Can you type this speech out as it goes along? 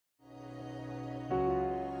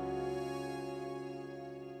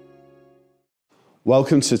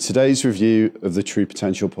Welcome to today's review of the True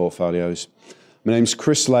Potential portfolios. My name's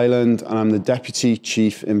Chris Leyland and I'm the Deputy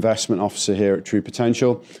Chief Investment Officer here at True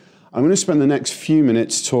Potential. I'm going to spend the next few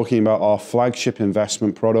minutes talking about our flagship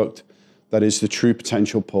investment product, that is the True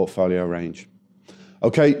Potential portfolio range.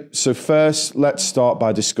 Okay, so first let's start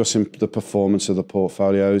by discussing the performance of the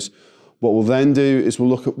portfolios. What we'll then do is we'll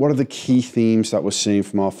look at what are the key themes that we're seeing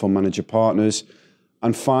from our fund manager partners,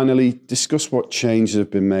 and finally discuss what changes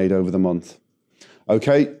have been made over the month.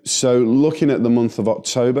 Okay, so looking at the month of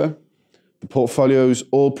October, the portfolios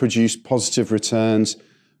all produced positive returns,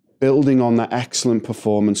 building on that excellent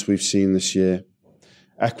performance we've seen this year.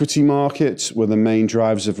 Equity markets were the main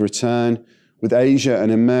drivers of return, with Asia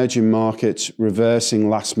and emerging markets reversing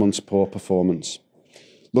last month's poor performance.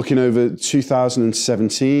 Looking over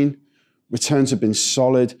 2017, returns have been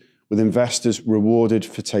solid, with investors rewarded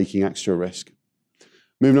for taking extra risk.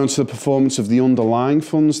 Moving on to the performance of the underlying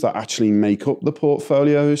funds that actually make up the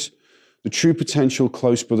portfolios, the True Potential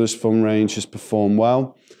Close Brothers fund range has performed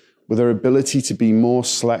well, with their ability to be more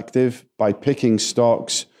selective by picking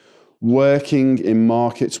stocks, working in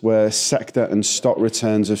markets where sector and stock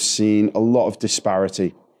returns have seen a lot of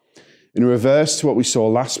disparity. In reverse to what we saw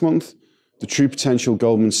last month, the True Potential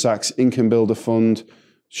Goldman Sachs Income Builder Fund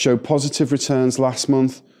showed positive returns last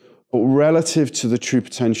month, but relative to the True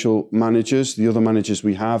Potential managers, the other managers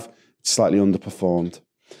we have, it's slightly underperformed.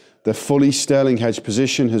 Their fully sterling hedge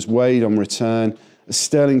position has weighed on return as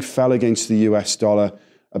sterling fell against the US dollar,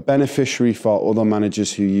 a beneficiary for other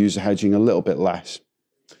managers who use hedging a little bit less.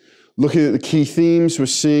 Looking at the key themes we're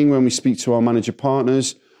seeing when we speak to our manager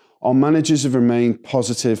partners, our managers have remained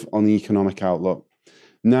positive on the economic outlook.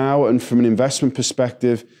 Now, and from an investment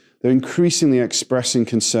perspective, they're increasingly expressing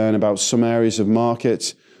concern about some areas of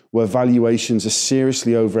markets where valuations are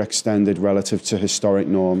seriously overextended relative to historic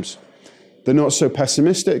norms. They're not so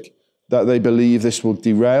pessimistic that they believe this will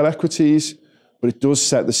derail equities, but it does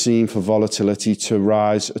set the scene for volatility to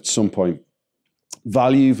rise at some point.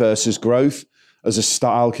 Value versus growth as a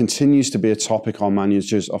style continues to be a topic our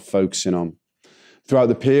managers are focusing on. Throughout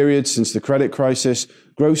the period since the credit crisis,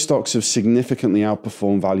 growth stocks have significantly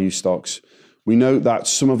outperformed value stocks. We note that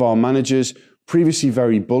some of our managers, previously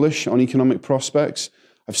very bullish on economic prospects,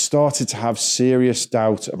 have started to have serious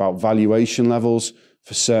doubt about valuation levels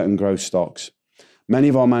for certain growth stocks. Many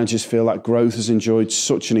of our managers feel that growth has enjoyed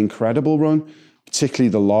such an incredible run, particularly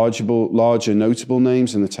the larger notable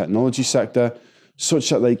names in the technology sector, such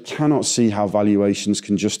that they cannot see how valuations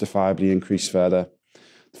can justifiably increase further.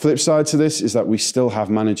 The flip side to this is that we still have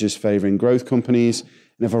managers favouring growth companies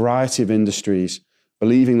in a variety of industries,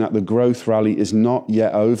 believing that the growth rally is not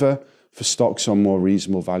yet over for stocks on more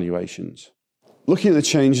reasonable valuations. Looking at the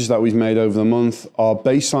changes that we've made over the month, our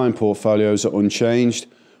baseline portfolios are unchanged,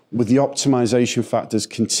 with the optimization factors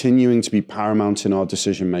continuing to be paramount in our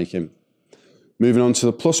decision making. Moving on to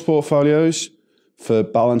the plus portfolios, for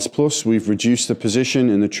Balance Plus, we've reduced the position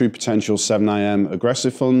in the True Potential 7IM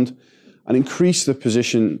Aggressive Fund and increased the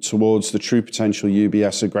position towards the True Potential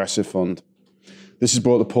UBS Aggressive Fund. This has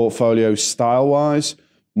brought the portfolio style-wise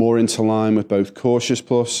more into line with both Cautious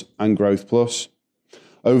Plus and Growth Plus.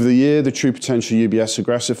 Over the year, the True Potential UBS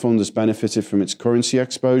Aggressive Fund has benefited from its currency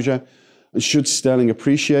exposure, and should sterling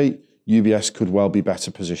appreciate, UBS could well be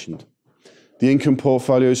better positioned. The income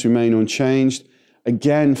portfolios remain unchanged,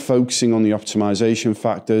 again focusing on the optimization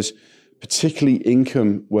factors, particularly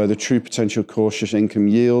income where the True Potential Cautious Income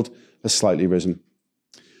yield has slightly risen.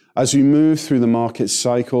 As we move through the market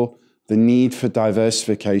cycle, the need for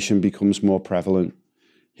diversification becomes more prevalent.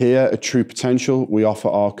 Here at True Potential, we offer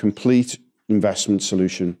our complete investment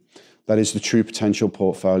solution, that is the True Potential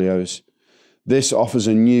portfolios. This offers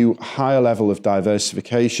a new, higher level of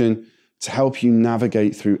diversification to help you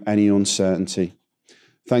navigate through any uncertainty.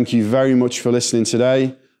 Thank you very much for listening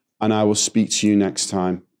today, and I will speak to you next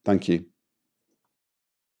time. Thank you.